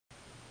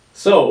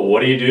So,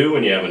 what do you do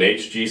when you have an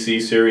HG-C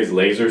series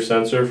laser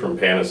sensor from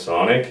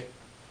Panasonic,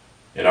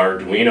 an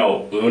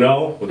Arduino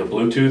Uno with a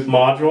Bluetooth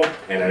module,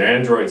 and an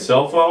Android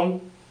cell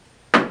phone?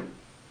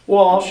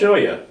 Well, I'll show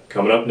you,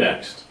 coming up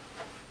next.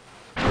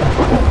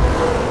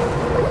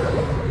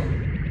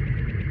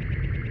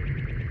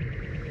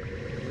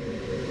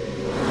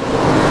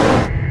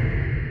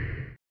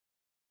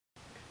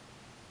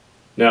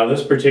 Now,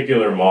 this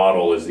particular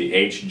model is the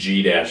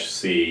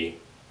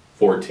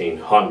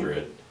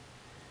HG-C1400.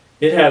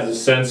 It has a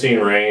sensing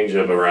range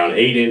of around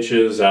 8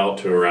 inches out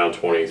to around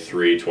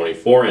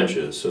 24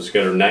 inches, so it's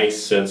got a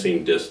nice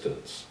sensing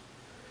distance.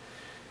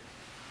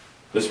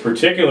 This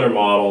particular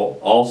model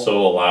also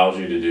allows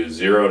you to do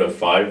 0 to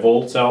 5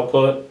 volts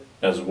output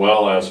as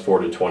well as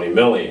 4 to 20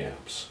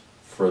 milliamps.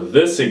 For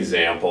this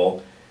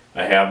example,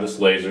 I have this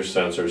laser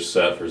sensor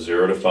set for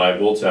 0 to 5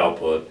 volts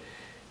output.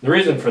 The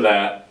reason for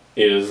that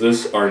is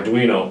this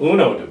Arduino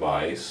Uno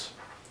device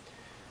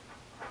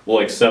will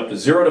accept a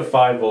 0 to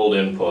 5 volt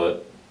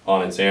input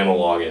on its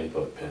analog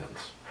input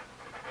pins.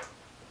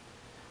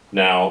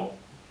 Now,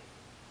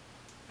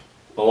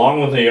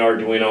 along with the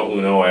Arduino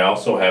Uno, I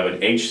also have an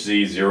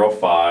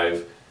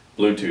HG-C1400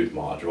 Bluetooth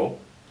module.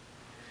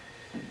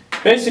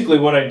 Basically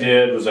what I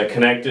did was I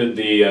connected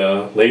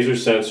the laser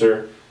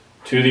sensor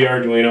to the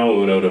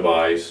Arduino Uno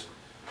device,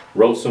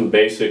 wrote some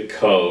basic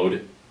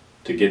code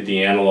to get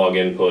the analog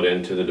input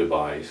into the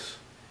device,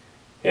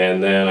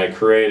 and then I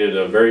created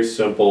a very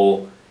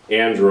simple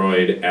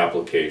Android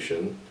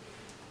application.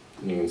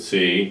 You can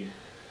see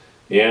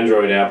the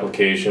Android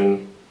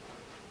application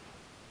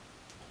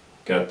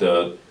got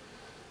the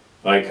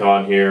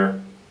icon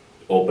here,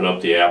 open up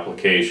the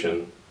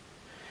application,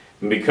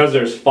 and because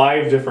there's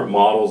 5 different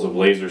models of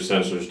laser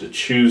sensors to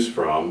choose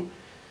from,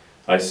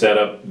 I set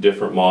up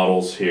different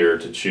models here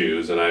to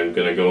choose, and I'm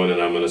going to go in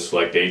and I'm going to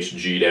select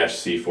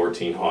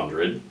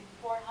HG-C1400.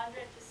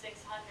 400 to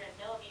 600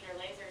 millimeter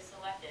laser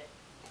selected.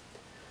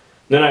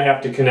 Then I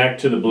have to connect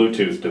to the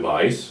Bluetooth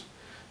device.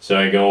 So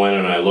I go in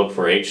and I look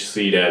for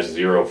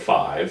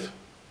HC-05.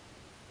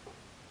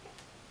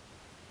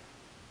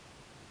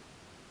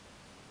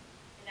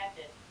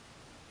 Connected.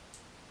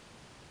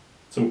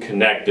 So I'm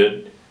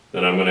connected.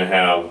 Then I'm going to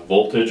have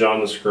voltage on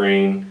the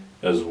screen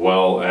as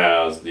well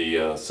as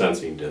the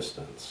sensing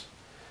distance.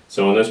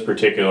 So in this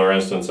particular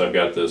instance, I've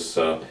got this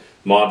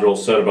module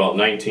set about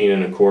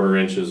 19¼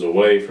 inches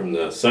away from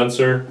the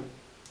sensor,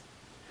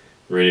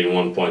 reading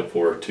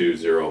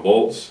 1.420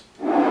 volts.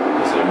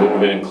 As I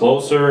move in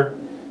closer,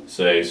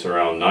 say it's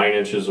around 9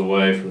 inches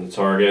away from the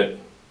target,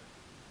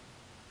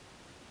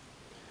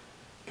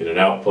 get an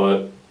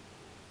output,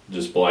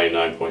 display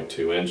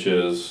 9.2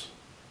 inches,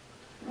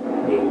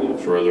 move a little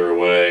further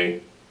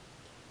away,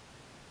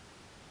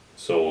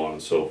 so on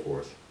and so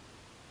forth.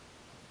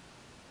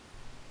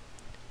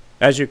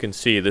 As you can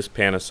see, this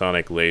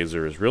Panasonic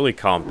laser is really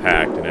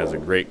compact and has a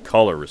great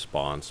color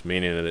response,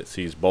 meaning that it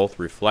sees both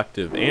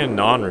reflective and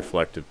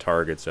non-reflective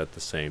targets at the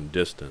same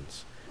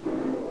distance.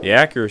 The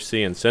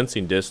accuracy and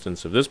sensing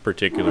distance of this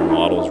particular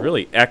model is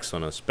really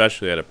excellent,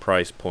 especially at a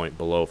price point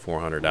below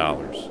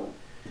 $400.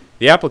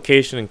 The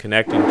application and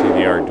connecting to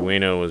the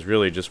Arduino is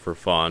really just for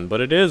fun,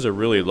 but it is a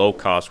really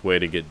low-cost way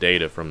to get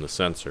data from the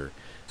sensor.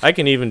 I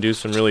can even do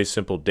some really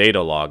simple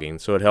data logging,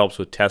 so it helps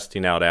with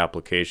testing out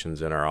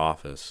applications in our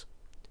office.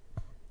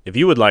 If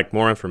you would like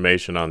more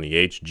information on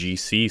the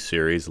HG-C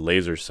series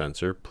laser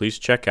sensor, please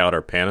check out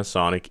our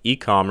Panasonic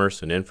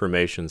e-commerce and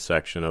information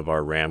section of our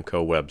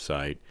Ramco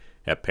website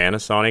at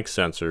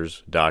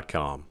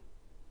panasonicsensors.com.